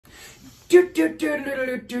Ladies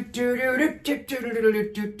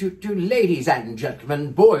and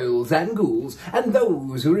gentlemen, boys and ghouls, and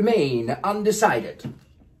those who remain undecided,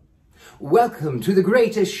 welcome to the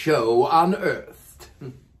greatest show on earth.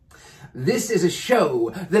 This is a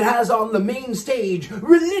show that has on the main stage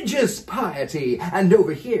religious piety, and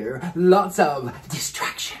over here, lots of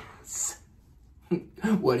distractions.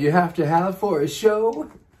 What do you have to have for a show?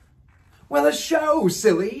 Well, a show,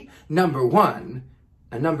 silly. Number one.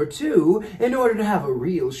 And number two, in order to have a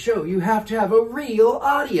real show, you have to have a real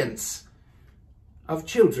audience of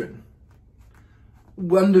children.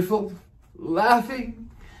 Wonderful,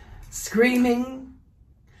 laughing, screaming,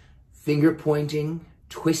 finger-pointing,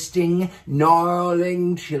 twisting,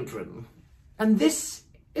 gnarling children. And this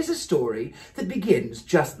is a story that begins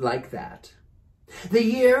just like that. The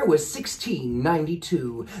year was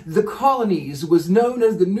 1692. The colonies was known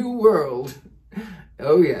as the New World.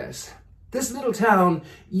 Oh yes, this little town,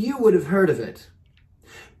 you would have heard of it,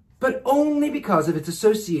 but only because of its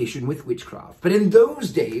association with witchcraft. But in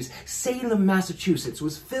those days, Salem, Massachusetts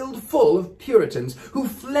was filled full of Puritans who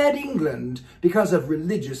fled England because of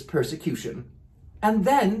religious persecution. And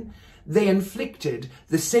then they inflicted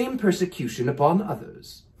the same persecution upon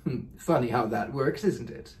others. Funny how that works, isn't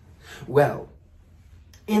it? Well,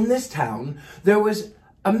 in this town, there was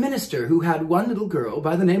a minister who had one little girl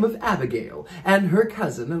by the name of Abigail and her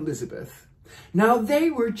cousin Elizabeth. Now,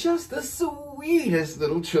 they were just the sweetest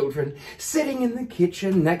little children, sitting in the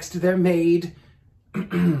kitchen next to their maid.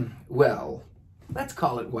 Well, let's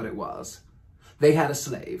call it what it was. They had a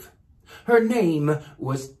slave. Her name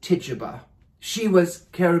was Tituba. She was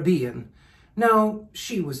Caribbean. Now,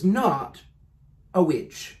 she was not a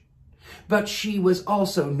witch, but she was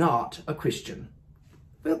also not a Christian.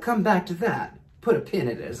 We'll come back to that. Put a pin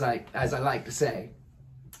in it, as I like to say.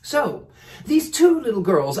 So, these two little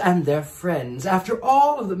girls and their friends, after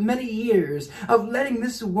all of the many years of letting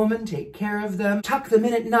this woman take care of them, tuck them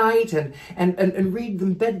in at night and read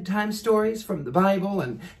them bedtime stories from the Bible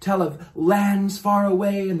and tell of lands far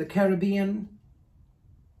away in the Caribbean,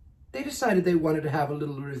 they decided they wanted to have a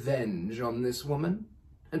little revenge on this woman.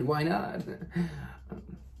 And why not?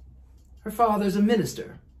 Her father's a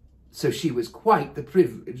minister, so she was quite the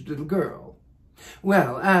privileged little girl.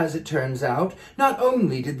 Well, as it turns out, not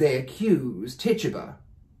only did they accuse Tituba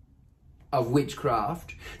of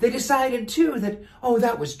witchcraft, they decided too that, oh,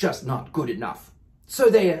 that was just not good enough. So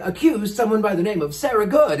they accused someone by the name of Sarah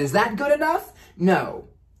Good. Is that good enough? No,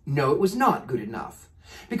 it was not good enough.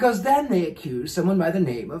 Because then they accused someone by the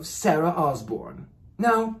name of Sarah Osborne.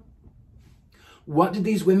 Now, what did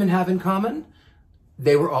these women have in common?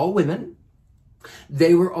 They were all women.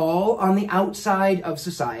 They were all on the outside of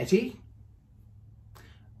society.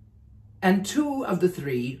 And two of the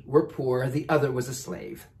three were poor, the other was a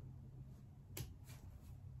slave.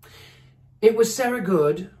 It was Sarah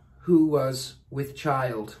Good who was with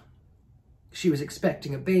child. She was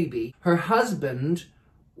expecting a baby. Her husband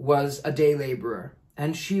was a day laborer,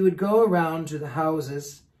 and she would go around to the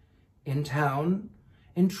houses in town,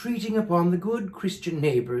 entreating upon the good Christian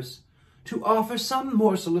neighbors to offer some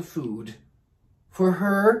morsel of food for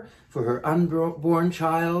her unborn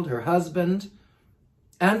child, her husband,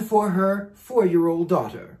 and for her 4-year-old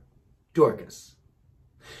daughter, Dorcas.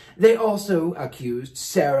 They also accused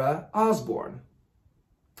Sarah Osborne,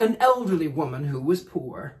 an elderly woman who was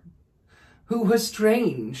poor, who was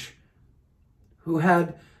strange, who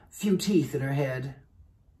had few teeth in her head.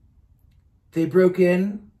 They broke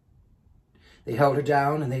in, they held her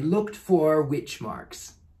down, and they looked for witch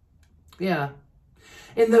marks. Yeah,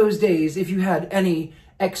 in those days, if you had any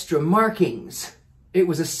extra markings, it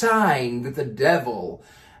was a sign that the devil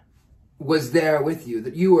was there with you,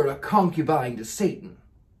 that you were a concubine to Satan.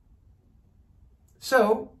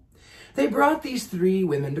 So, they brought these three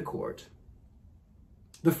women to court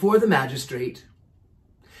before the magistrate,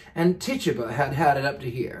 and Tituba had had it up to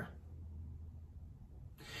here.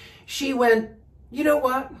 She went, you know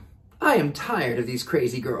what? I am tired of these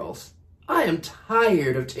crazy girls. I am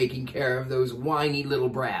tired of taking care of those whiny little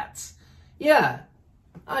brats. Yeah,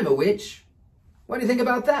 I'm a witch. What do you think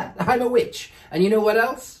about that? I'm a witch. And you know what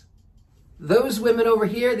else? Those women over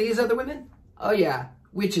here, these other women? Oh yeah,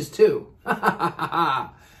 witches too. Yeah,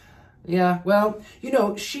 well, you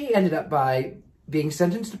know, she ended up by being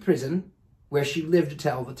sentenced to prison where she lived to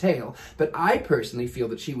tell the tale. But I personally feel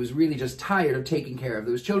that she was really just tired of taking care of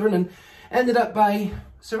those children and ended up by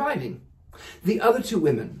surviving. The other two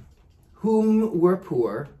women, whom were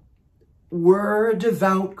poor, were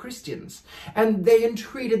devout Christians, and they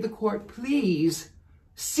entreated the court, please,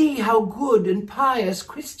 see how good and pious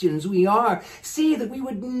Christians we are. See that we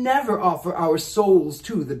would never offer our souls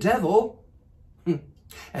to the devil.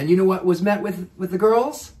 And you know what was met with the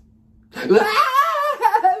girls?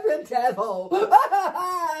 The devil!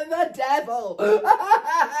 The devil!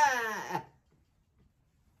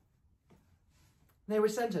 They were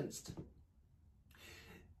sentenced.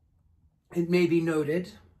 It may be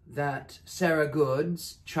noted that Sarah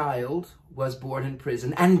Good's child was born in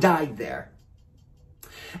prison and died there.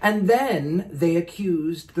 And then they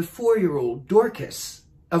accused the 4-year-old Dorcas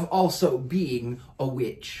of also being a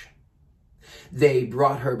witch. They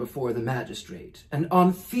brought her before the magistrate, and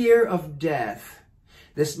on fear of death,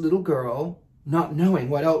 this little girl, not knowing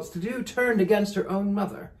what else to do, turned against her own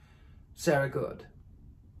mother, Sarah Good.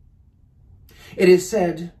 It is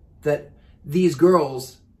said that these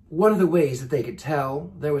girls, one of the ways that they could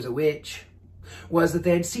tell there was a witch was that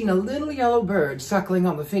they had seen a little yellow bird suckling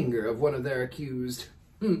on the finger of one of their accused.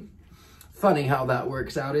 Funny how that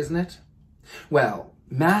works out, isn't it? Well,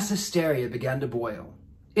 mass hysteria began to boil.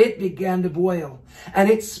 It began to boil, and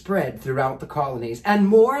it spread throughout the colonies, and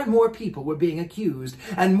more people were being accused,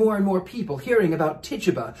 and more people hearing about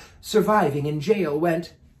Tituba surviving in jail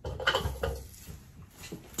went,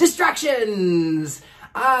 distractions!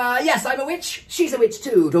 Yes, I'm a witch. She's a witch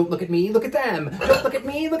too. Don't look at me, look at them. Don't look at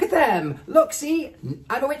me, look at them. Look, see?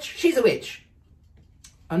 I'm a witch, she's a witch.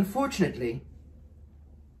 Unfortunately,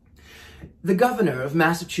 the governor of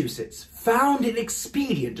Massachusetts found it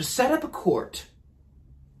expedient to set up a court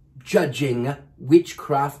judging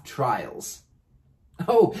witchcraft trials.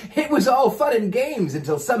 Oh, it was all fun and games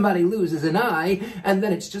until somebody loses an eye, and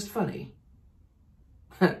then it's just funny.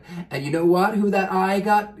 And you know what? Who that eye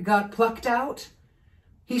got plucked out?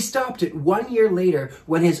 He stopped it 1 year later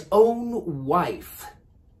when his own wife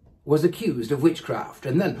was accused of witchcraft.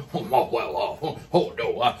 And then, oh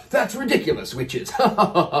no, that's ridiculous, witches.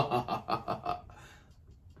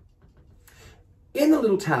 In the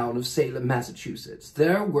little town of Salem, Massachusetts,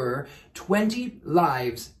 there were 20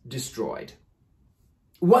 lives destroyed.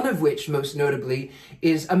 One of which, most notably,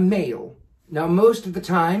 is a male. Now, most of the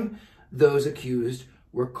time, those accused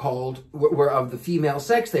were of the female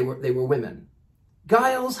sex. They were women.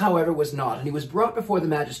 Giles, however, was not, and he was brought before the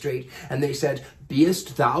magistrate, and they said,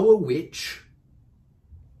 "Beest thou a witch?"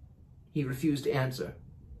 He refused to answer.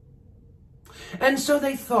 And so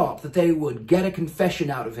they thought that they would get a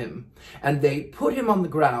confession out of him, and they put him on the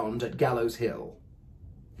ground at Gallows Hill.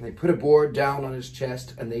 They put a board down on his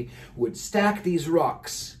chest, and they would stack these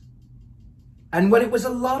rocks. And when it was a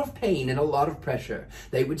lot of pain and a lot of pressure,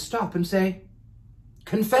 they would stop and say,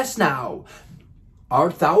 "Confess now,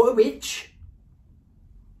 art thou a witch?"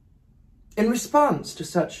 In response to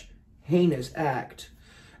such heinous act,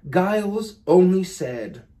 Giles only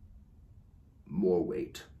said, "More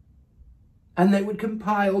weight." And they would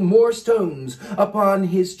compile more stones upon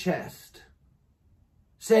his chest,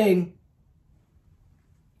 saying,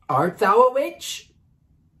 "Art thou a witch?"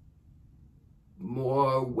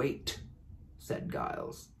 "More weight," said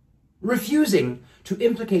Giles, refusing to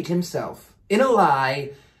implicate himself in a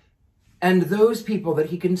lie and those people that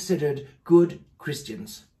he considered good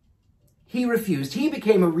Christians. He refused. He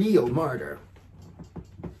became a real martyr.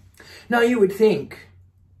 Now you would think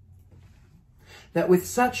that with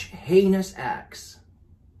such heinous acts,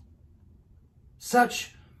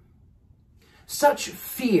 such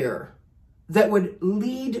fear that would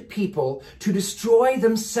lead people to destroy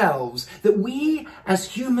themselves, that we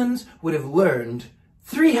as humans would have learned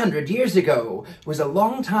 300 years ago was a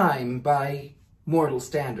long time by mortal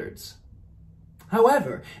standards.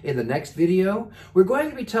 However, in the next video, we're going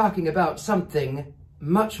to be talking about something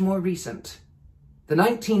much more recent, the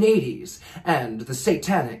 1980s and the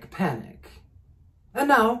Satanic Panic. And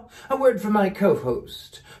now, a word from my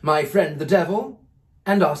co-host, my friend the devil,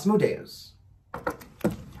 and Asmodeus.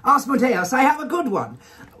 Asmodeus, I have a good one.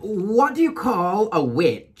 What do you call a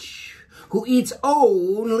witch who eats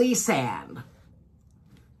only sand?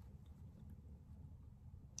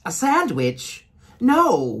 A sandwich?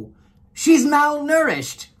 No, she's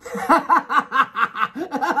malnourished.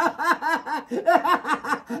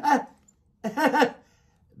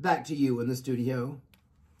 Back to you in the studio.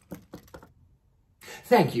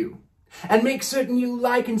 Thank you. And make certain you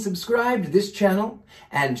like and subscribe to this channel.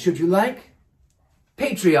 And should you like,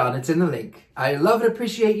 Patreon, it's in the link. I love and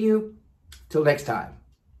appreciate you. Till next time.